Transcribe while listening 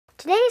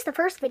Today is the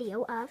first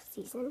video of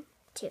season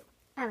 2.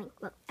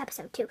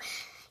 Episode 2.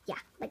 Yeah,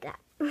 like that.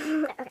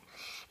 Okay.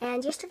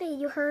 And yesterday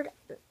you heard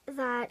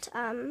that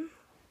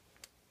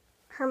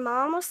her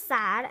mom was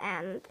sad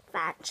and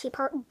that she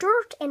put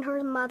dirt in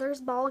her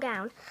mother's ball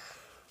gown.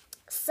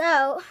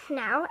 So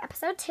now,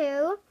 episode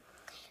 2,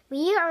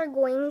 we are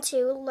going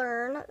to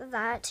learn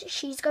that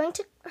she's going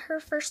to her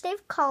first day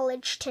of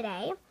college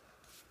today,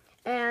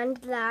 and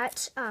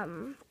that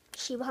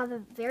she will have a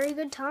very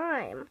good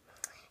time.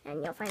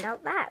 And you'll find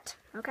out that,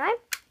 okay?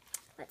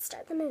 Let's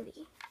start the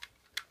movie.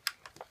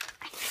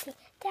 I can say,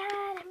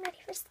 Dad, I'm ready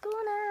for school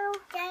now.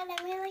 Dad,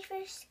 I'm ready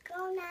for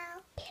school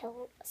now.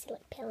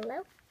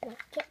 Pillow,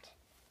 blanket,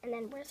 and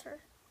then where's her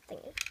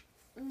thingy?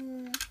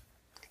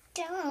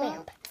 Don't.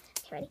 Lamp.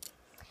 Okay, ready?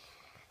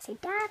 Say,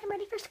 Dad, I'm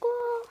ready for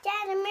school.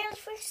 Dad, I'm ready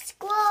for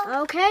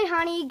school. Okay,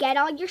 honey, get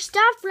all your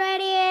stuff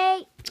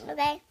ready.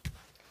 Okay.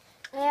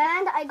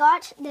 And I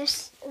got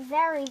this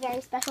very,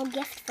 very special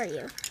gift for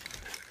you.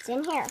 It's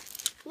in here.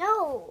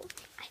 No,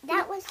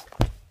 that was...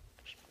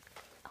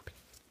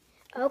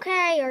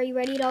 Okay, are you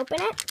ready to open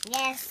it?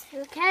 Yes.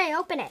 Okay,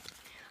 open it.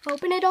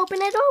 Open it,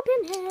 open it,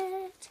 open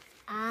it.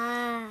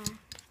 Ah,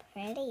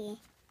 pretty.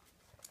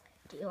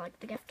 Do you like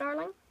the gift,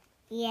 darling?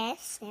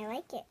 Yes, I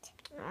like it.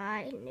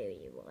 I knew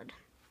you would.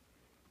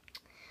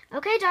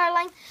 Okay,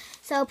 darling.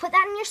 So put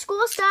that in your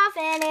school stuff,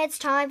 and it's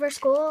time for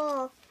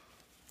school.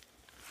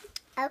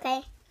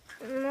 Okay.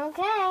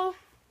 Okay.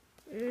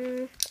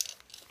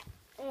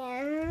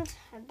 And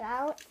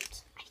about...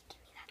 I didn't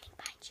give me that thing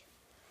behind you.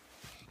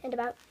 And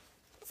about...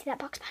 See that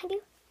box behind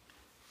you?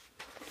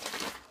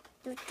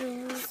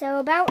 So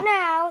about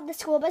now, the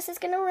school bus is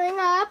going to ring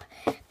up.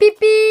 Beep,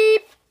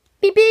 beep.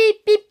 Beep,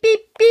 beep, beep,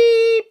 beep,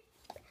 beep.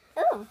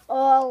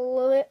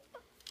 Oh.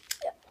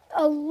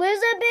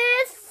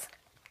 Elizabeth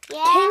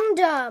Yeah.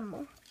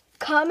 Kingdom.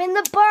 Come in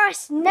the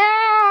bus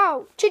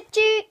now. Cheep,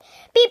 cheep.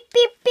 Beep,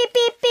 beep, beep,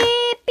 beep,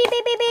 beep. Beep,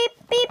 beep, beep,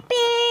 beep, beep,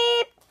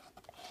 beep.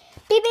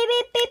 Beep, beep,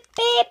 beep, beep,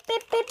 beep,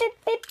 beep, beep,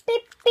 beep, beep,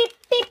 beep, beep,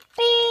 beep,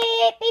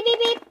 beep, beep, beep,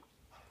 beep.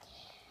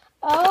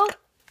 Oh,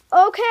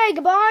 okay.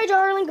 Goodbye,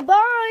 darling.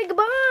 Goodbye,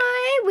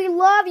 goodbye. We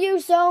love you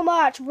so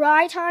much,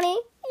 right, honey?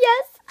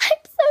 Yes, I'm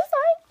so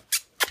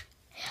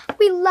sorry.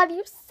 We love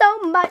you so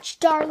much,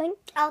 darling.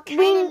 I'll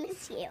kind of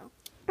miss you.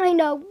 I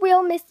know.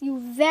 We'll miss you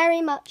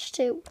very much,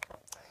 too.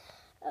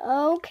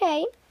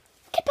 Okay.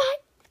 Goodbye.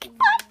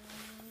 Goodbye.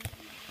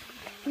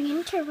 Bring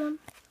into your room.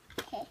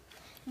 Okay.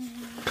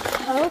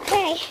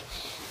 Okay.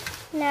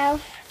 Now,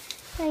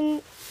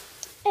 I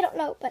don't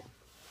know, but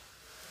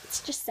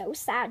it's just so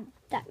sad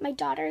that my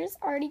daughter is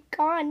already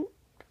gone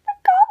for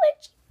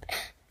college.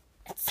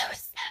 It's so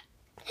sad.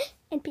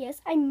 And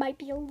P.S., I might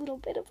be a little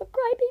bit of a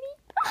crybaby.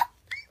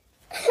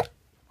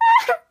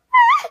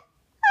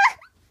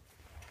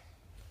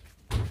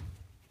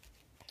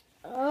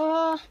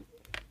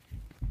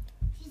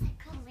 She's a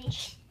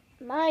college.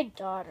 My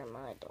daughter.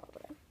 My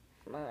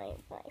wife.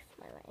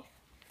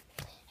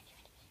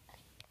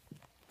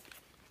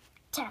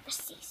 Time for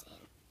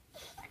season.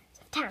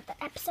 Time for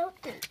episode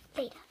 3.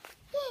 Later.